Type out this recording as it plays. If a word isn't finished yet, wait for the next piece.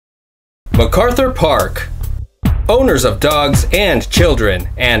MacArthur Park. Owners of dogs and children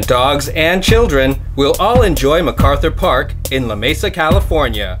will all enjoy MacArthur Park in La Mesa,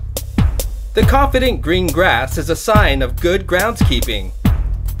 California. The confident green grass is a sign of good groundskeeping.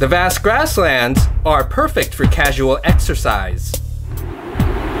 The vast grasslands are perfect for casual exercise.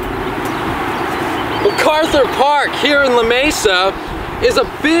 MacArthur Park here in La Mesa is a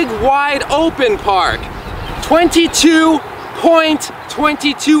big, wide open park.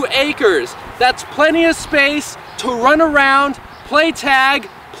 22.22 acres. That's plenty of space to run around, play tag,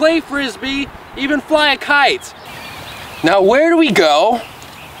 play frisbee, even fly a kite. Now where do we go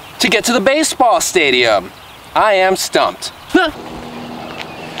to get to the baseball stadium? I am stumped.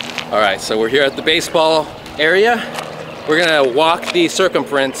 Alright, so we're here at the baseball area. We're gonna walk the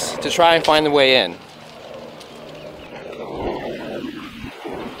circumference to try and find the way in.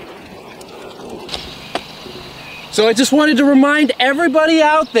 So I just wanted to remind everybody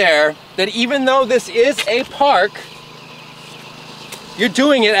out there that even though this is a park, you're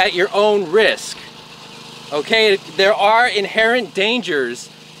doing it at your own risk. Okay, there are inherent dangers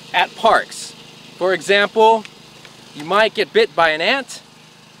at parks. For example, you might get bit by an ant.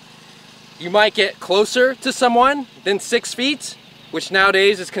 You might get closer to someone than 6 feet, which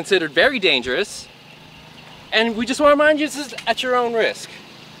nowadays is considered very dangerous. And we just want to remind you, this is at your own risk.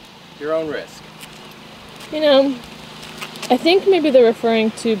 Your own risk. You know, I think maybe they're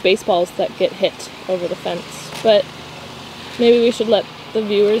referring to baseballs that get hit over the fence, but maybe we should let the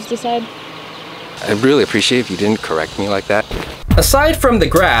viewers decide. I'd really appreciate if you didn't correct me like that. Aside from the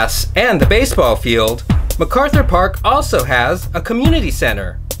grass and the baseball field, MacArthur Park also has a community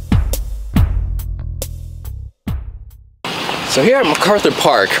center. So here at MacArthur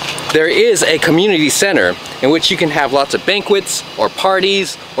Park, there is a community center in which you can have lots of banquets or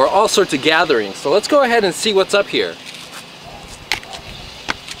parties or all sorts of gatherings. So let's go ahead and see what's up here.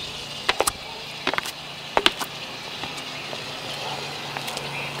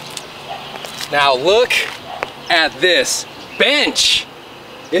 Now look at this bench.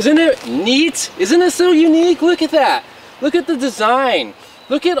 Isn't it neat? Isn't it so unique? Look at that. Look at the design.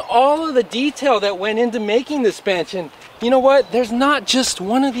 Look at all of the detail that went into making this bench. And you know what? There's not just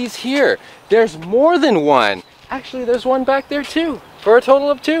one of these here. There's more than one. Actually, there's one back there too, for a total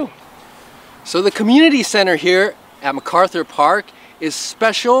of 2. So the community center here at MacArthur Park is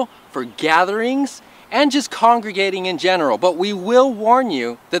special for gatherings and just congregating in general. But we will warn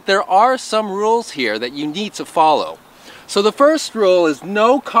you that there are some rules here that you need to follow. So the first rule is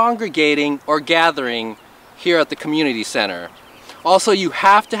no congregating or gathering here at the community center. Also, you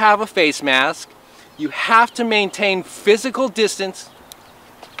have to have a face mask. You have to maintain physical distance.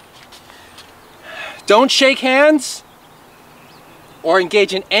 Don't shake hands or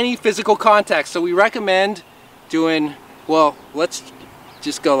engage in any physical contact. So we recommend doing, well, let's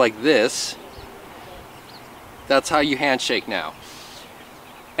just go like this. That's how you handshake now.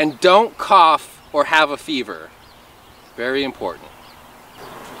 And don't cough or have a fever. Very important.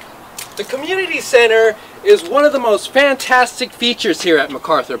 The community center is one of the most fantastic features here at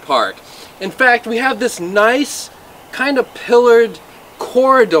MacArthur Park. In fact, we have this nice kind of pillared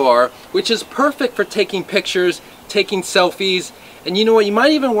corridor, which is perfect for taking pictures, taking selfies, and you know what, you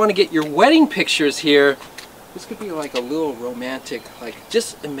might even want to get your wedding pictures here. This could be like a little romantic, like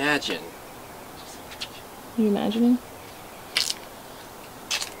just imagine. Are you imagining?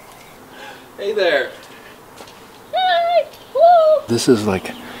 Hey there. Hi! Woo! This is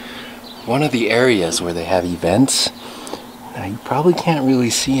like one of the areas where they have events. Now you probably can't really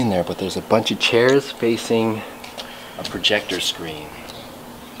see in there, but there's a bunch of chairs facing a projector screen.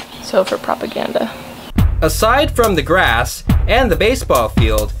 So for propaganda. Aside from the grass and the baseball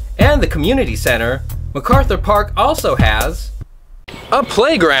field and the community center, MacArthur Park also has a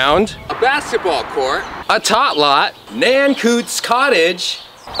playground, a basketball court, a tot lot, Nan Coots Cottage,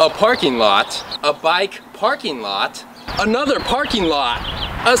 a parking lot, a bike parking lot, another parking lot,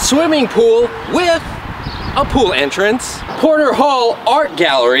 a swimming pool with a pool entrance, Porter Hall Art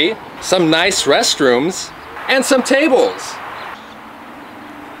Gallery, some nice restrooms, and some tables.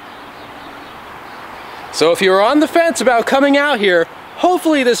 So if you're on the fence about coming out here,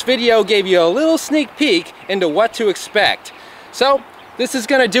 hopefully this video gave you a little sneak peek into what to expect. So this is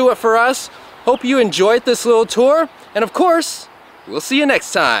gonna do it for us. Hope you enjoyed this little tour, and of course, we'll see you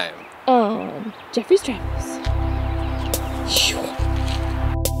next time. Jeffrey's Travels.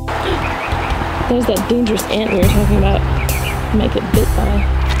 There's that dangerous ant we were talking about. You might get bit by.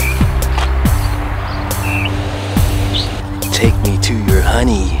 Take me to your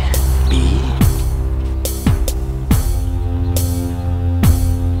honey, bee.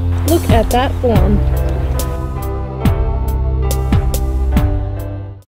 Look at that form.